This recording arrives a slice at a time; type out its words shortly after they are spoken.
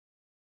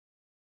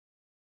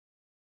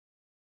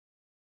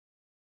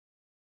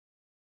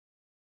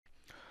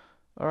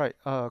All right,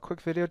 quick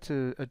video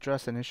to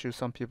address an issue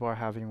some people are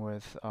having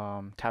with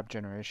tab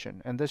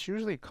generation. And this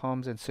usually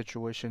comes in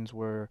situations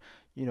where,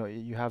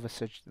 you have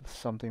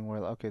something where,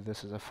 okay,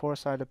 this is a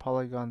four-sided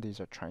polygon, these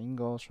are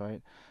triangles,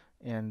 right?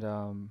 And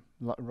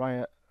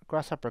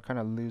Grasshopper kind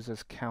of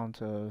loses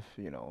count of,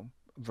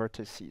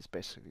 vertices,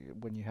 basically,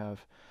 when you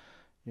have,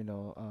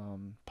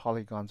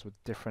 polygons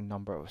with different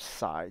number of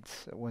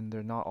sides, when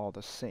they're not all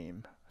the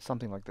same.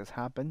 Something like this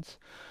happens.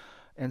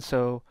 And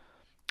so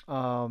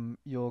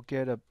you'll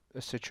get a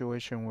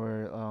situation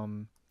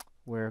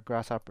where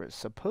Grasshopper is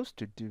supposed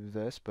to do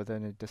this, but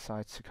then it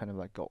decides to kind of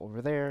like go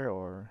over there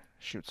or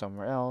shoot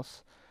somewhere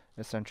else,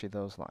 essentially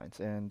those lines.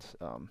 And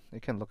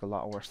it can look a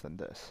lot worse than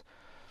this.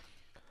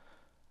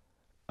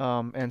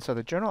 And so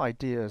the general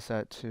idea is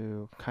that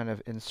to kind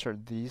of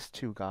insert these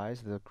two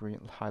guys, the green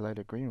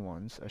highlighted green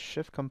ones, a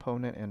shift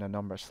component and a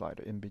number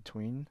slider in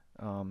between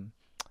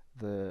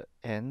the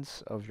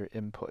ends of your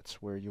inputs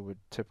where you would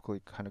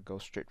typically kind of go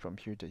straight from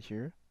here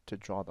to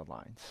draw the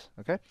lines.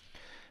 Okay,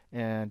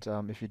 and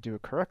if you do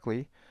it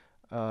correctly,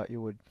 it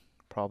would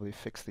probably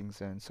fix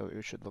things in so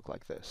it should look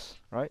like this,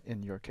 right?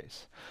 In your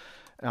case.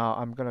 Now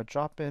I'm gonna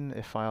drop in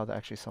a file that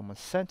actually someone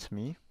sent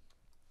me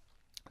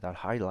that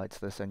highlights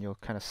this, and you'll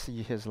kind of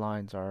see his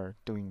lines are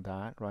doing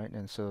that, right?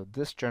 And so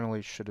this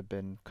generally should have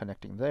been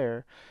connecting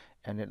there,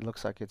 and it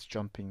looks like it's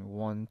jumping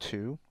 1,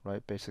 2,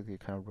 right? Basically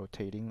kind of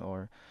rotating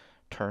or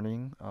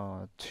turning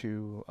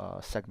two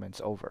segments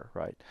over,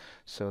 right?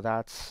 So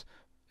that's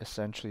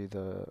essentially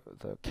the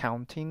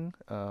counting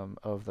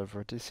of the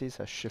vertices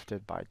has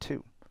shifted by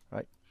 2,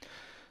 right?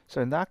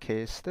 So in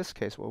this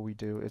case, what we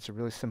do, it's a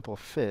really simple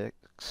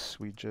fix.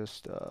 We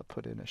just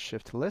put in a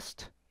shift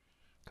list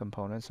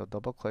component, so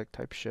double click,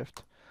 type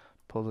shift,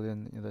 pull it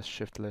in the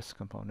shift list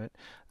component.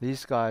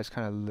 These guys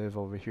kind of live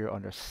over here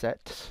under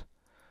set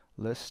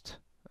list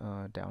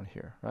down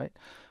here, right?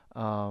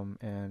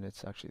 And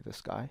it's actually this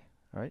guy,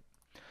 right?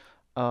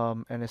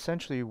 And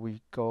essentially we're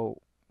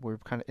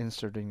kind of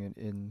inserting it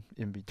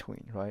in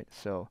between, right?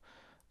 So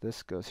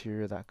this goes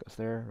here, that goes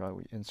there, right?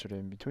 We insert it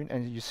in between,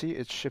 and you see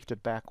it's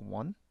shifted back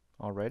 1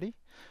 already,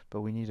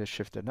 but we need to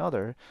shift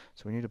another,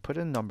 so we need to put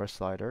in number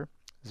slider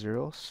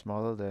 0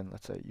 smaller than,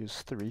 let's say,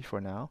 use 3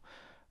 for now.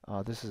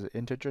 This is an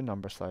integer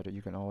number slider.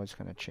 You can always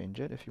kind of change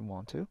it if you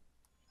want to,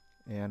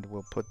 and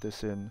we'll put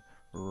this in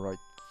right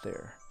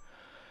there.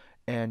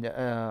 And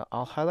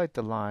I'll highlight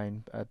the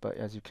line, but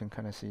as you can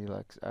kind of see,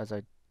 like as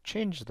I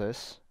change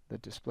this, the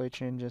display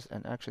changes,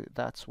 and actually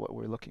that's what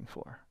we're looking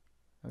for.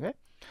 Okay,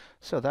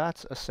 so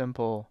that's a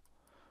simple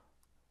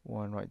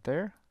one right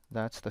there.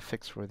 That's the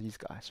fix for these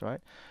guys, right?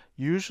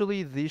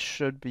 Usually these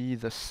should be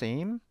the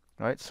same,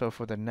 right? So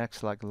for the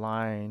next like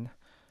line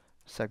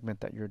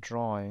segment that you're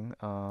drawing,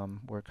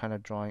 we're kind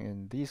of drawing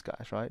in these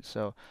guys, right?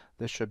 So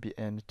this should be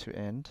end to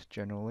end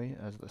generally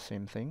as the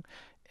same thing,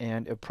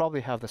 and it'll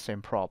probably have the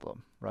same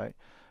problem, right?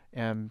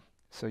 And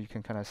so you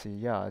can kind of see,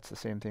 yeah, it's the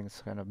same thing.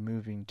 It's kind of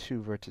moving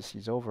two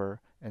vertices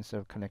over instead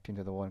of connecting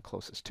to the one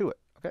closest to it.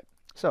 Okay,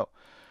 so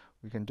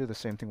we can do the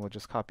same thing. We'll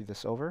just copy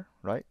this over,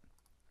 right,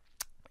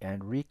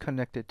 and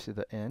reconnect it to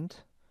the end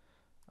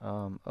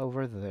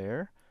over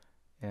there,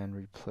 and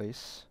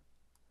replace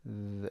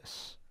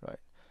this, right?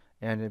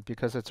 And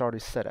because it's already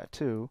set at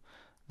 2,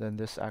 then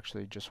this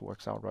actually just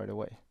works out right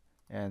away.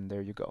 And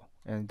there you go.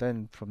 And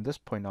then from this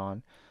point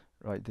on,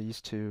 right,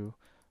 these two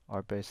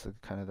are basically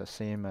kind of the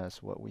same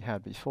as what we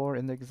had before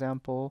in the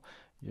example.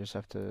 You just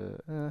have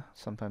to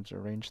sometimes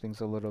arrange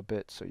things a little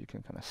bit so you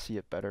can kind of see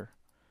it better.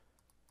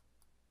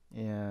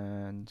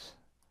 And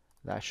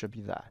that should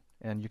be that.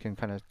 And you can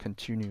kind of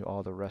continue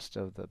all the rest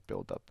of the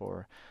build-up,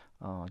 or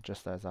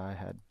just as I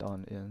had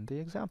done in the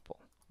example.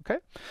 Okay,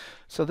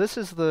 so this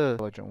is the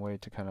intelligent way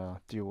to kind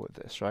of deal with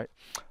this, right?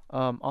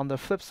 On the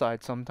flip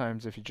side,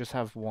 sometimes if you just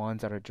have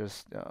ones that are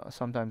just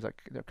sometimes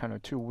like they're kind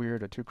of too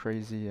weird or too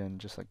crazy and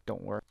just like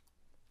don't work.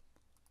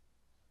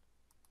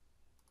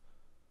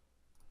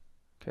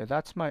 Okay,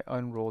 that's my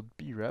unrolled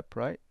B-rep,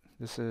 right?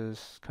 This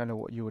is kind of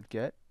what you would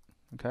get,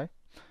 okay?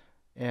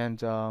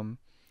 And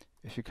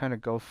if you kind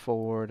of go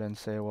forward and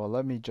say, well,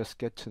 let me just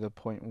get to the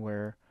point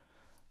where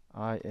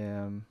I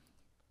am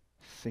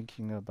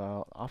thinking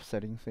about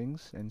offsetting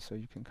things, and so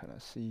you can kind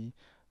of see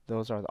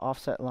those are the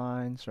offset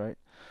lines, right?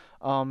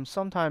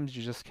 Sometimes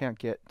you just can't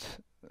get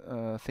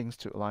things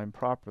to align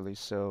properly,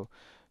 so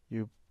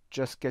you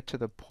just get to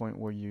the point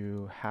where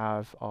you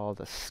have all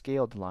the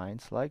scaled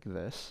lines like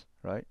this,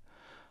 right?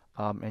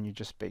 And you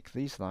just bake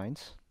these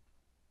lines,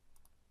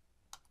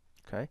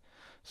 okay?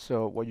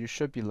 So what you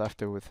should be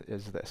left with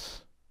is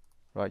this,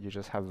 right? You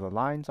just have the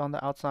lines on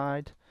the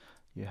outside,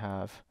 you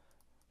have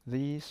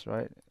these,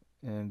 right?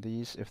 And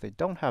these, if they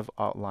don't have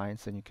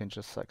outlines, then you can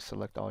just like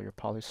select all your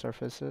poly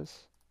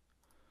surfaces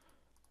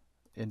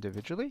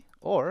individually.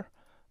 Or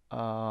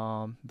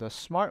the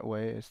smart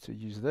way is to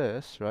use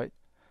this, right,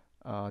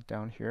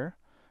 down here,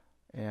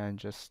 and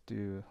just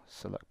do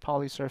select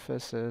poly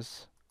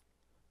surfaces.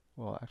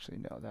 Well, actually,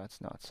 no,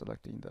 that's not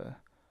selecting the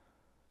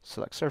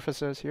select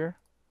surfaces here,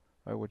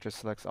 right, which just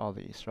selects all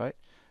these, right?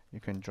 You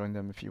can join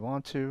them if you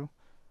want to,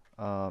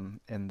 and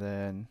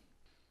then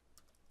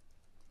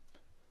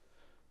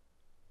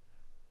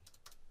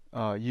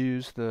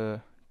use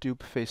the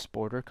dupe face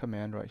border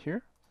command right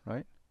here,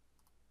 right?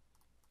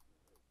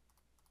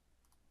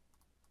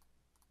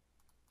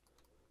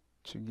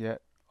 To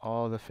get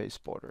all the face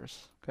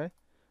borders, okay?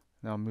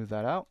 Now move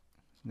that out.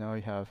 Now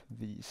you have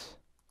these,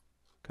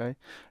 okay?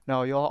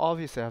 Now you'll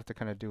obviously have to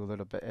kind of do a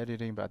little bit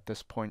editing, but at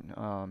this point,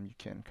 you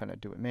can kind of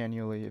do it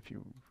manually if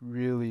you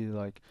really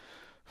like,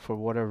 for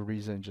whatever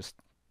reason, just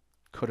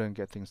couldn't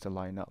get things to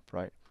line up,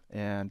 right?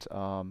 And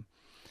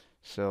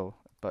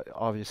but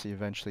obviously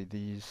eventually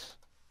these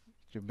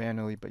do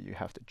manually, but you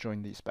have to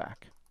join these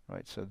back,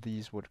 right? So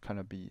these would kind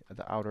of be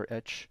the outer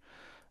edge,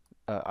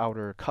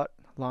 outer cut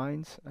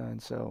lines,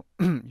 and so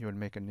you would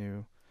make a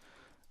new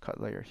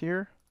cut layer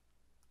here,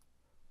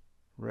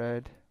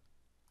 red,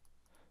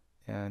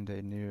 and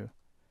a new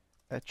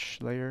etch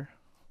layer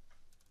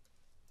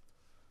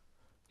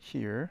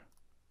here,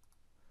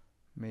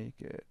 make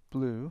it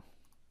blue,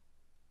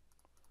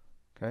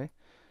 okay?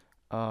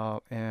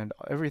 And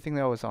everything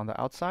that was on the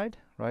outside,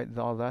 right,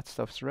 all that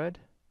stuff's red,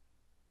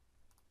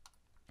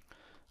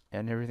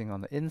 and everything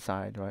on the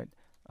inside, right,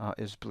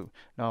 is blue.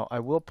 Now, I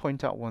will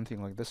point out one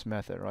thing like this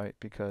method, right,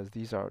 because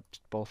these are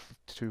both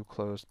two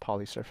closed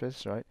poly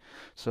surface, right?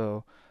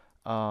 So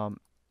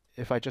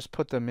if I just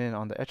put them in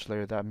on the etch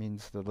layer, that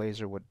means the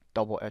laser would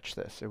double etch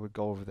this. It would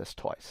go over this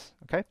twice,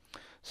 okay?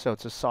 So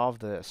to solve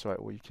this,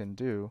 right, what you can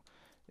do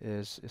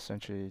is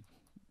essentially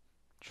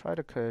try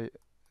to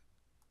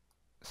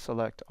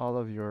select all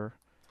of your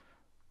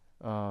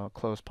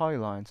closed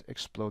polylines,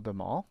 explode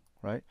them all,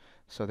 right?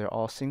 So they're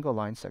all single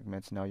line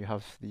segments. Now you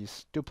have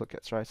these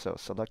duplicates, right? So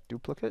select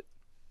duplicate,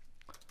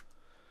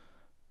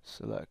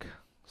 select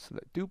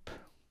dupe,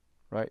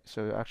 right?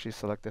 So you actually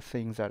select the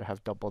things that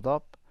have doubled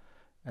up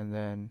and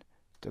then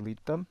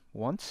delete them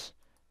once,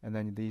 and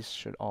then these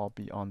should all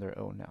be on their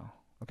own now.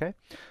 Okay,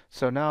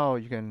 so now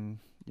you can,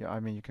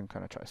 I mean, you can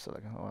kind of try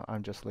select. Oh,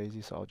 I'm just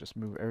lazy, so I'll just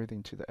move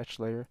everything to the etch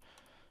layer,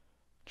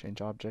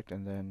 change object,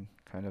 and then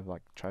kind of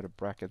like try to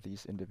bracket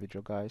these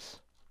individual guys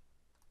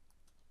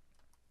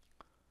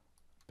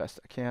best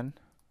I can.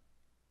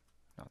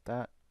 Not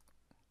that.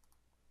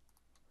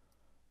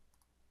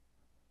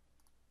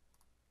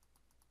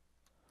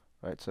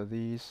 Right, so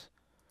these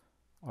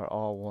are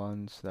all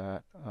ones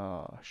that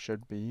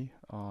should be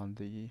on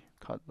the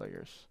cut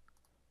layers.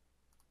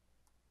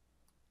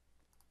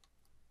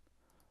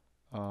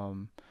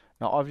 Now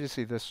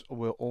obviously this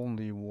will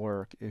only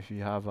work if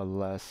you have a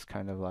less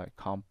kind of like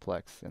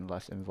complex and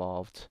less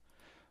involved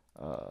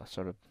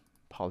sort of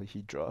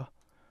polyhedra,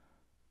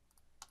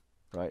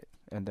 right?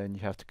 And then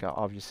you have to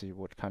obviously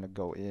would kind of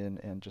go in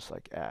and just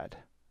like add,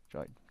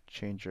 right?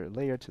 Change your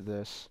layer to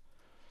this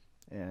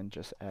and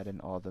just add in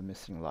all the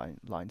missing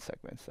line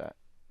segments that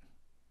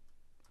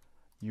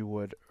you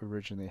would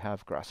originally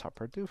have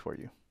Grasshopper do for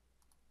you.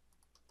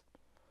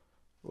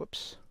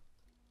 Whoops.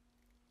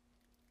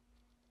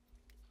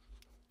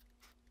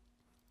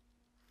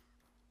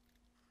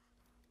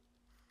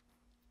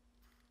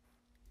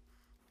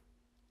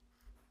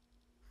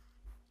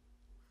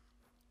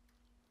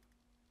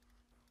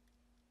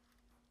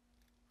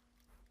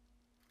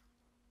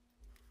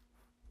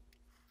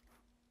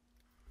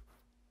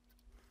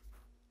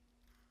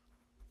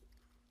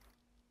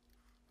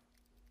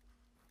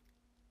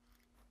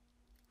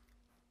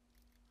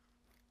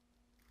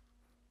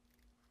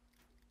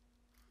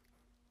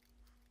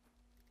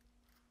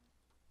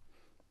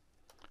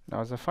 Now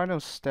as a final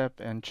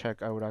step and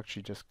check, I would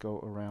actually just go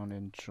around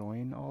and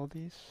join all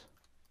these.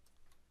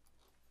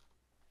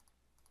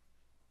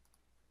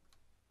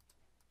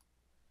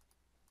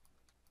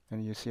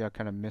 And you see I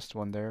kind of missed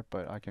one there,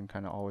 but I can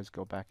kind of always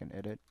go back and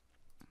edit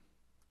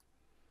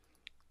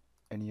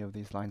any of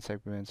these line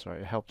segments, or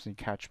it helps me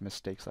catch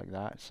mistakes like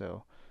that.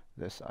 So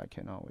this I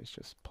can always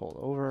just pull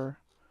over,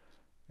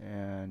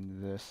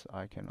 and this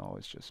I can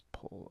always just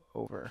pull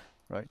over,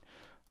 right?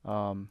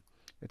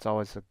 It's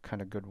always a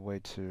kind of good way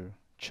to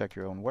check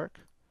your own work,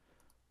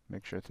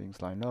 make sure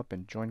things line up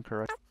and join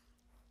correctly.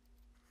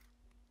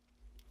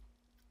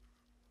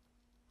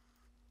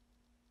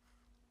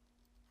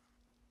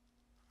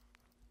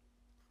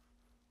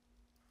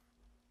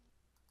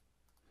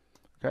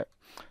 Okay,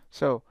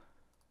 so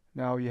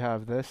now you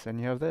have this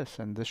and you have this,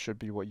 and this should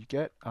be what you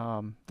get.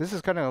 This is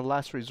kind of a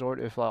last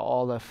resort if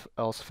all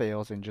else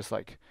fails and just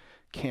like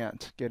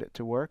can't get it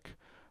to work.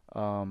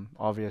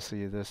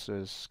 Obviously, this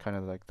is kind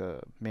of like the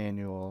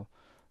manual,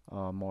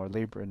 more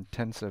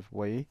labor-intensive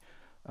way,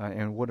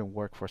 and wouldn't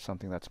work for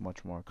something that's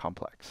much more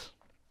complex.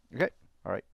 Okay, all right.